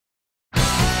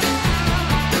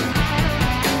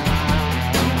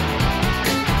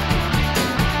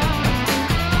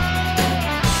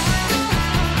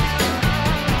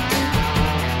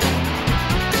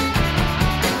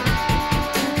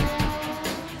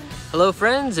Hello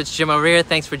friends, it's Jim over here.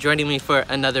 Thanks for joining me for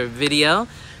another video.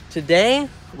 Today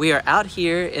we are out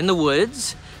here in the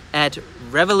woods at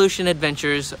Revolution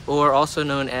Adventures, or also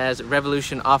known as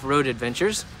Revolution Off-Road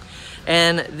Adventures.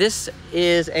 And this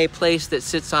is a place that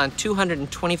sits on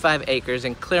 225 acres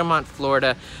in Clermont,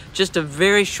 Florida, just a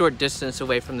very short distance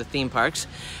away from the theme parks.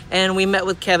 And we met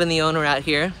with Kevin, the owner, out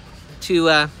here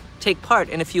to take part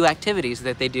in a few activities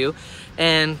that they do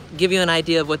and give you an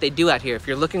idea of what they do out here. If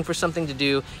you're looking for something to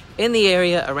do in the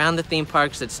area around the theme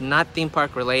parks that's not theme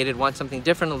park related, want something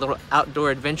different, a little outdoor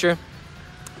adventure,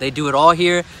 they do it all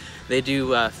here. They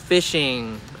do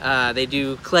fishing, they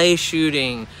do clay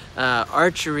shooting,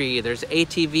 archery, there's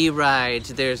ATV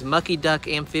rides, there's mucky duck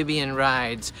amphibian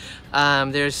rides,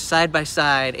 there's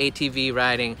side-by-side ATV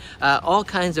riding, all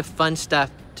kinds of fun stuff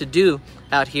to do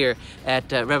out here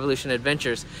at Revolution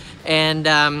Adventures. And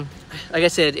like I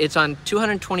said, it's on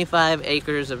 225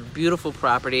 acres of beautiful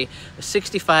property, a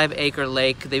 65-acre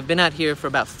lake. They've been out here for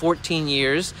about 14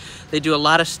 years. They do a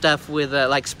lot of stuff with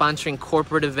like sponsoring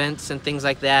corporate events and things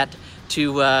like that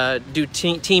to do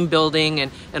team building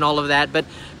and all of that. But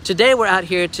today we're out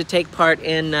here to take part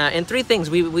in three things.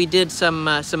 We did some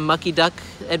mucky duck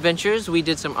adventures, we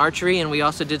did some archery, and we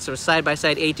also did some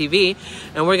side-by-side ATV.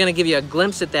 And we're gonna give you a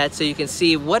glimpse at that so you can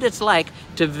see what it's like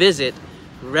to visit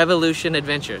Revolution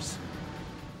Adventures.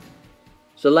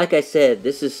 So like I said,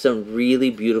 this is some really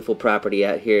beautiful property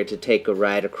out here to take a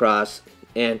ride across.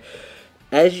 And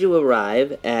as you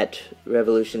arrive at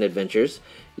Revolution Adventures,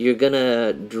 you're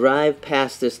gonna drive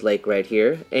past this lake right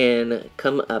here and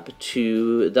come up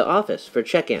to the office for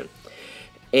check-in.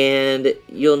 And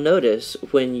you'll notice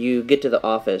when you get to the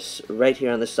office, right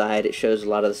here on the side, it shows a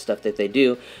lot of the stuff that they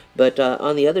do. But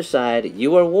on the other side,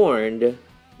 you are warned,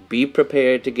 be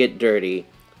prepared to get dirty,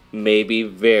 maybe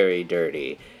very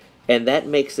dirty. And that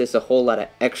makes this a whole lot of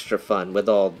extra fun with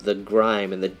all the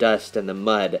grime and the dust and the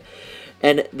mud.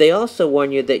 And they also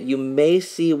warn you that you may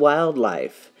see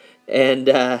wildlife. And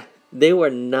they were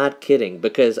not kidding,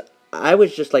 because I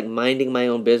was just like minding my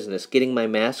own business, getting my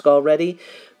mask all ready,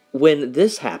 when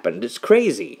this happened. It's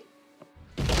crazy.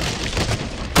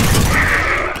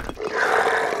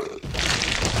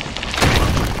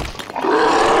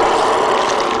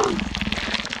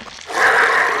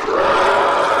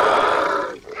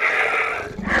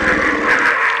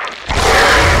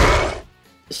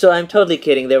 So I'm totally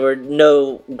kidding. There were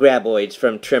no graboids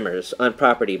from trimmers on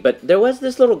property, but there was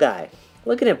this little guy.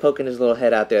 Look at him poking his little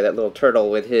head out there, that little turtle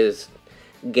with his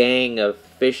gang of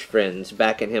fish friends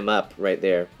backing him up right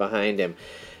there behind him.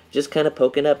 Just kind of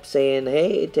poking up, saying,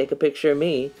 hey, take a picture of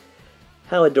me.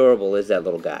 How adorable is that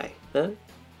little guy, huh?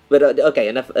 But okay,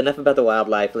 enough about the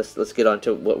wildlife. Let's get on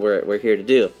to what we're here to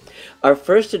do. Our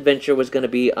first adventure was going to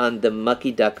be on the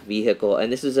Mucky Duck vehicle,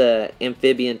 and this is a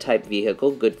amphibian type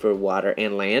vehicle, good for water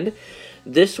and land.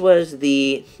 This was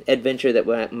the adventure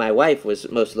that my wife was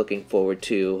most looking forward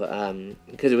to,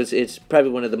 because it's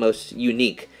probably one of the most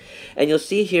unique. And you'll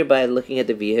see here by looking at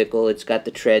the vehicle, it's got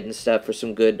the tread and stuff for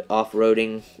some good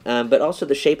off-roading, but also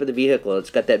the shape of the vehicle. It's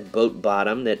got that boat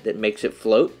bottom that makes it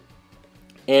float.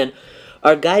 And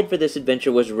our guide for this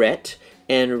adventure was Rhett,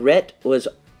 and Rhett was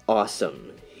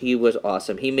awesome. He was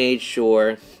awesome. He made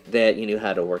sure that you knew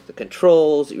how to work the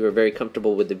controls, you were very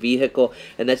comfortable with the vehicle,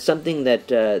 and that's something that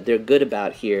they're good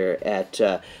about here at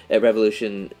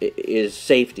Revolution is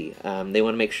safety. They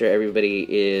want to make sure everybody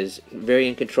is very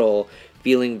in control,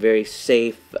 feeling very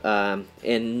safe,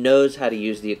 and knows how to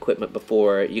use the equipment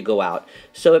before you go out,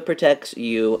 so it protects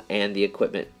you and the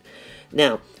equipment.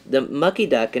 Now, the Mucky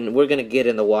Duck, and we're going to get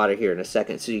in the water here in a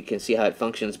second so you can see how it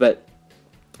functions, but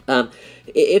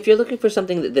if you're looking for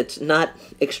something that's not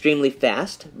extremely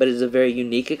fast, but is a very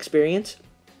unique experience,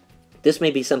 this may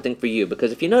be something for you,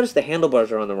 because if you notice, the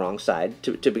handlebars are on the wrong side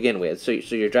to begin with, so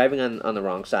you're driving on the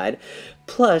wrong side,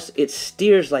 plus it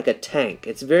steers like a tank.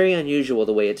 It's very unusual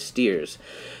the way it steers.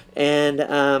 And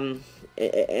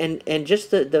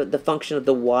just the function of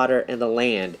the water and the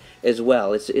land as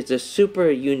well. It's a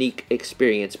super unique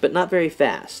experience, but not very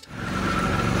fast.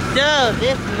 So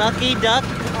this Mucky Duck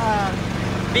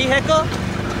vehicle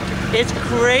is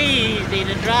crazy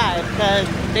to drive, because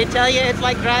they tell you it's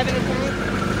like driving a tank,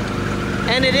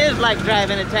 and it is like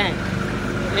driving a tank.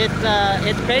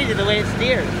 It's crazy the way it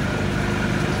steers.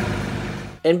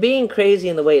 And being crazy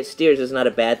in the way it steers is not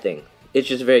a bad thing. It's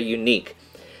just very unique.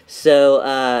 So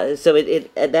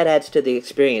that adds to the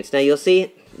experience. Now you'll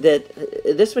see that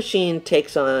this machine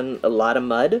takes on a lot of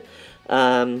mud.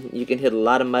 You can hit a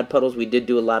lot of mud puddles. We did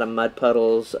do a lot of mud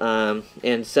puddles,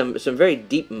 and some very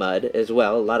deep mud as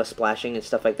well, a lot of splashing and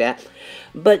stuff like that.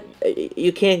 But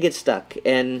you can get stuck,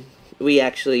 and we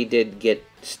actually did get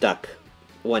stuck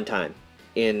one time.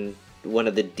 in one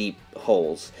of the deep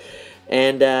holes.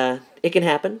 And it can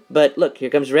happen, but look, here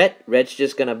comes Rhett. Rhett's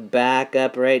just going to back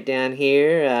up right down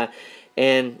here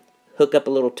and hook up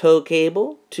a little tow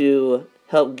cable to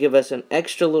help give us an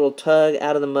extra little tug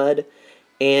out of the mud,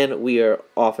 and we are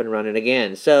off and running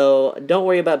again. So don't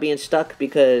worry about being stuck,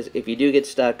 because if you do get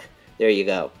stuck, there you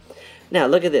go. Now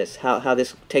look at this, how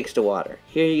this takes to water.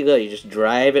 Here you go, you just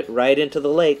drive it right into the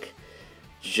lake,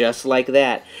 just like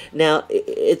that. Now,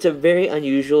 it's a very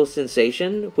unusual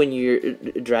sensation when you're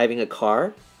driving a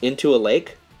car into a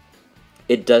lake.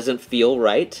 It doesn't feel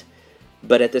right,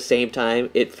 but at the same time,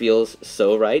 it feels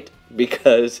so right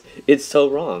because it's so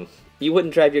wrong. You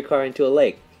wouldn't drive your car into a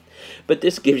lake. But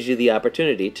this gives you the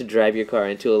opportunity to drive your car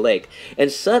into a lake.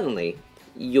 And suddenly,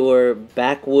 your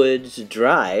backwoods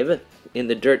drive in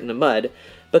the dirt and the mud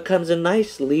becomes a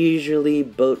nice leisurely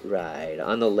boat ride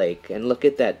on the lake. And look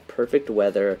at that perfect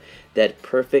weather, that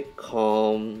perfect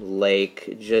calm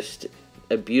lake, just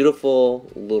a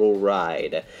beautiful little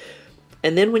ride.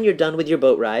 And then when you're done with your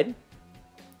boat ride,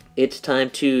 it's time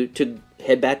to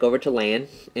head back over to land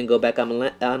and go back on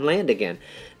land again.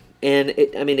 And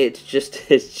it's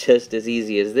just as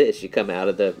easy as this. You come out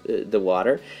of the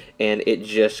water, and it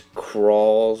just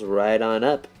crawls right on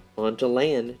up onto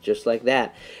land, just like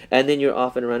that. And then you're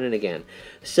off and running again.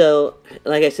 So,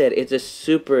 like I said, it's a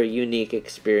super unique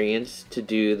experience to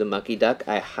do the mucky duck.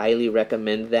 I highly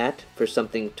recommend that for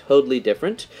something totally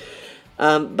different.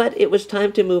 But it was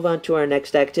time to move on to our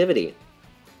next activity,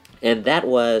 and that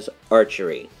was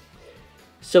archery.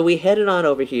 So we headed on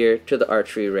over here to the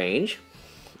archery range.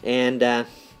 And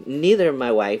neither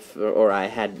my wife or I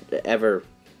had ever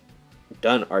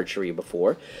done archery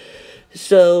before.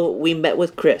 So we met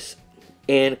with Chris.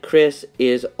 And Chris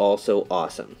is also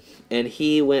awesome. And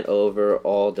he went over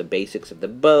all the basics of the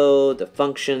bow, the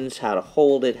functions, how to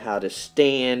hold it, how to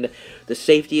stand, the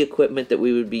safety equipment that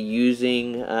we would be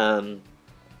using,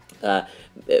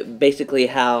 basically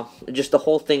how just the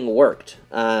whole thing worked,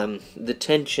 the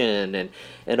tension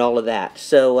and all of that.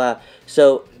 So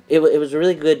it was a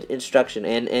really good instruction,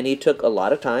 and he took a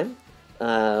lot of time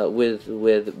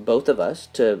with both of us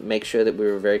to make sure that we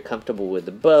were very comfortable with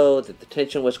the bow, that the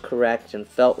tension was correct and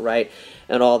felt right,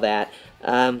 and all that.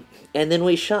 And then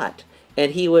we shot,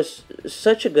 and he was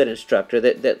such a good instructor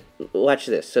that watch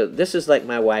this. So this is like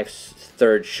my wife's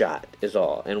third shot is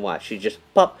all, and watch, she just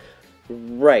pop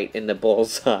right in the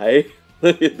bullseye.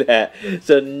 Look at that.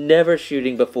 So never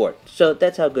shooting before. So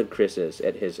that's how good Chris is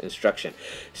at his instruction.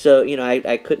 So,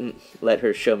 I couldn't let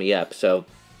her show me up, so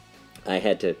I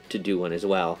had to do one as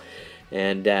well.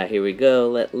 And here we go.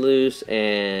 Let loose,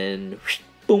 and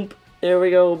boom. There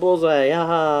we go. Bullseye.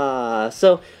 Aha.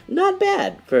 So not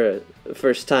bad for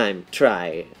first time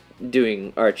try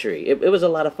doing archery. It was a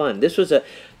lot of fun. This was a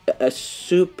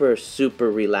super,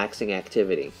 super relaxing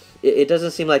activity. It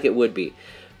doesn't seem like it would be,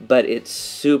 but it's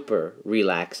super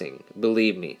relaxing.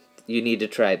 Believe me, you need to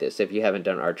try this if you haven't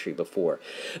done archery before.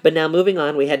 But now moving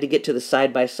on, we had to get to the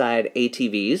side-by-side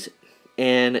ATVs,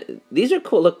 and these are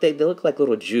cool. Look, they look like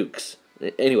little jukes.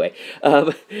 Anyway,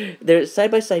 they're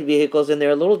side-by-side vehicles, and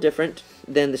they're a little different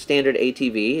than the standard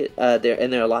ATV.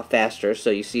 They're a lot faster,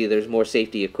 so you see there's more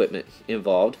safety equipment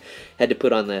involved. Had to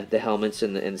put on the helmets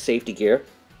and the safety gear.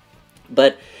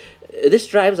 But this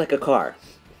drives like a car.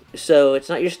 So it's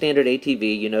not your standard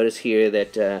ATV. You notice here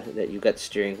that you've got the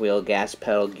steering wheel, gas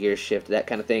pedal, gear shift, that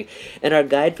kind of thing. And our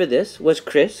guide for this was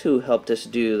Chris, who helped us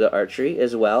do the archery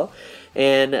as well.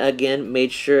 And again,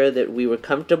 made sure that we were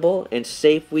comfortable and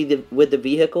safe with the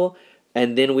vehicle.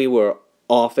 And then we were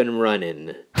off and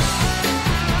running.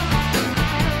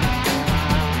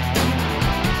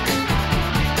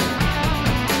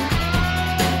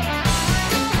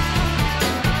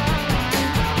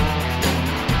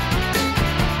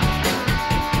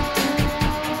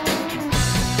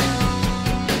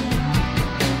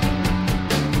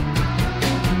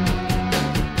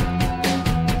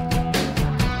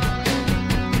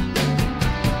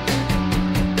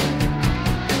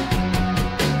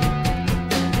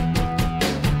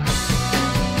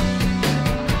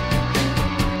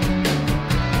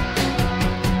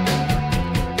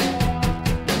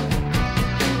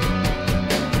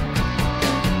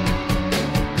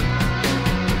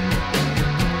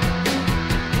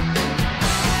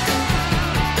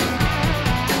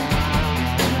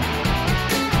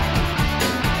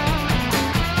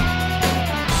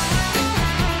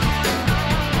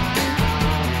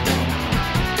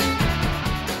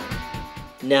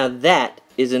 Now that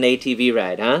is an ATV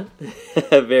ride, huh?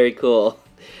 Very cool.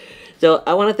 So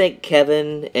I want to thank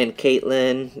Kevin and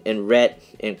Caitlin and Rhett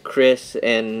and Chris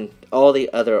and all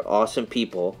the other awesome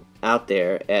people out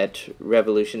there at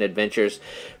Revolution Adventures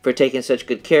for taking such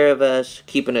good care of us,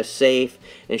 keeping us safe,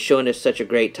 and showing us such a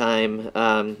great time.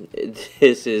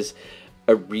 This is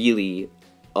a really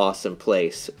awesome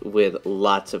place with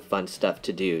lots of fun stuff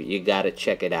to do. You gotta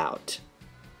check it out.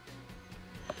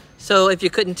 So if you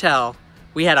couldn't tell,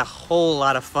 we had a whole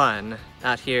lot of fun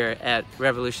out here at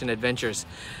Revolution Adventures.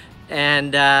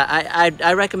 And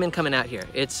I recommend coming out here.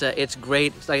 It's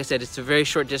great. Like I said, it's a very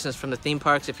short distance from the theme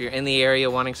parks. If you're in the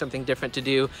area wanting something different to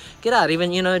do, get out.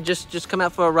 Even, you know, just come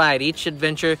out for a ride. Each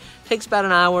adventure takes about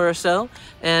an hour or so,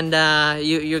 and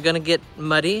you're gonna get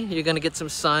muddy. You're gonna get some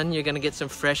sun. You're gonna get some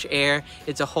fresh air.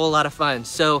 It's a whole lot of fun.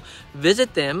 So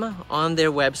visit them on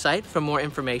their website for more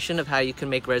information of how you can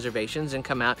make reservations and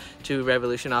come out to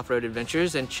Revolution Off-Road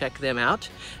Adventures and check them out.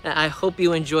 I hope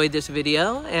you enjoyed this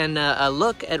video and a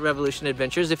look at Revolution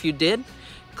Adventures. If you did,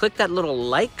 click that little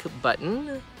like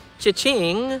button,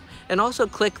 cha-ching, and also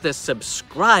click the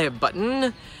subscribe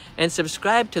button and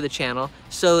subscribe to the channel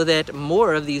so that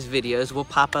more of these videos will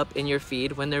pop up in your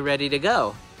feed when they're ready to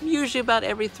go. Usually about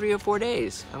every 3 or 4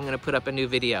 days, I'm going to put up a new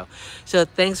video. So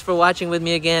thanks for watching with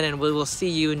me again, and we will see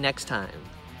you next time.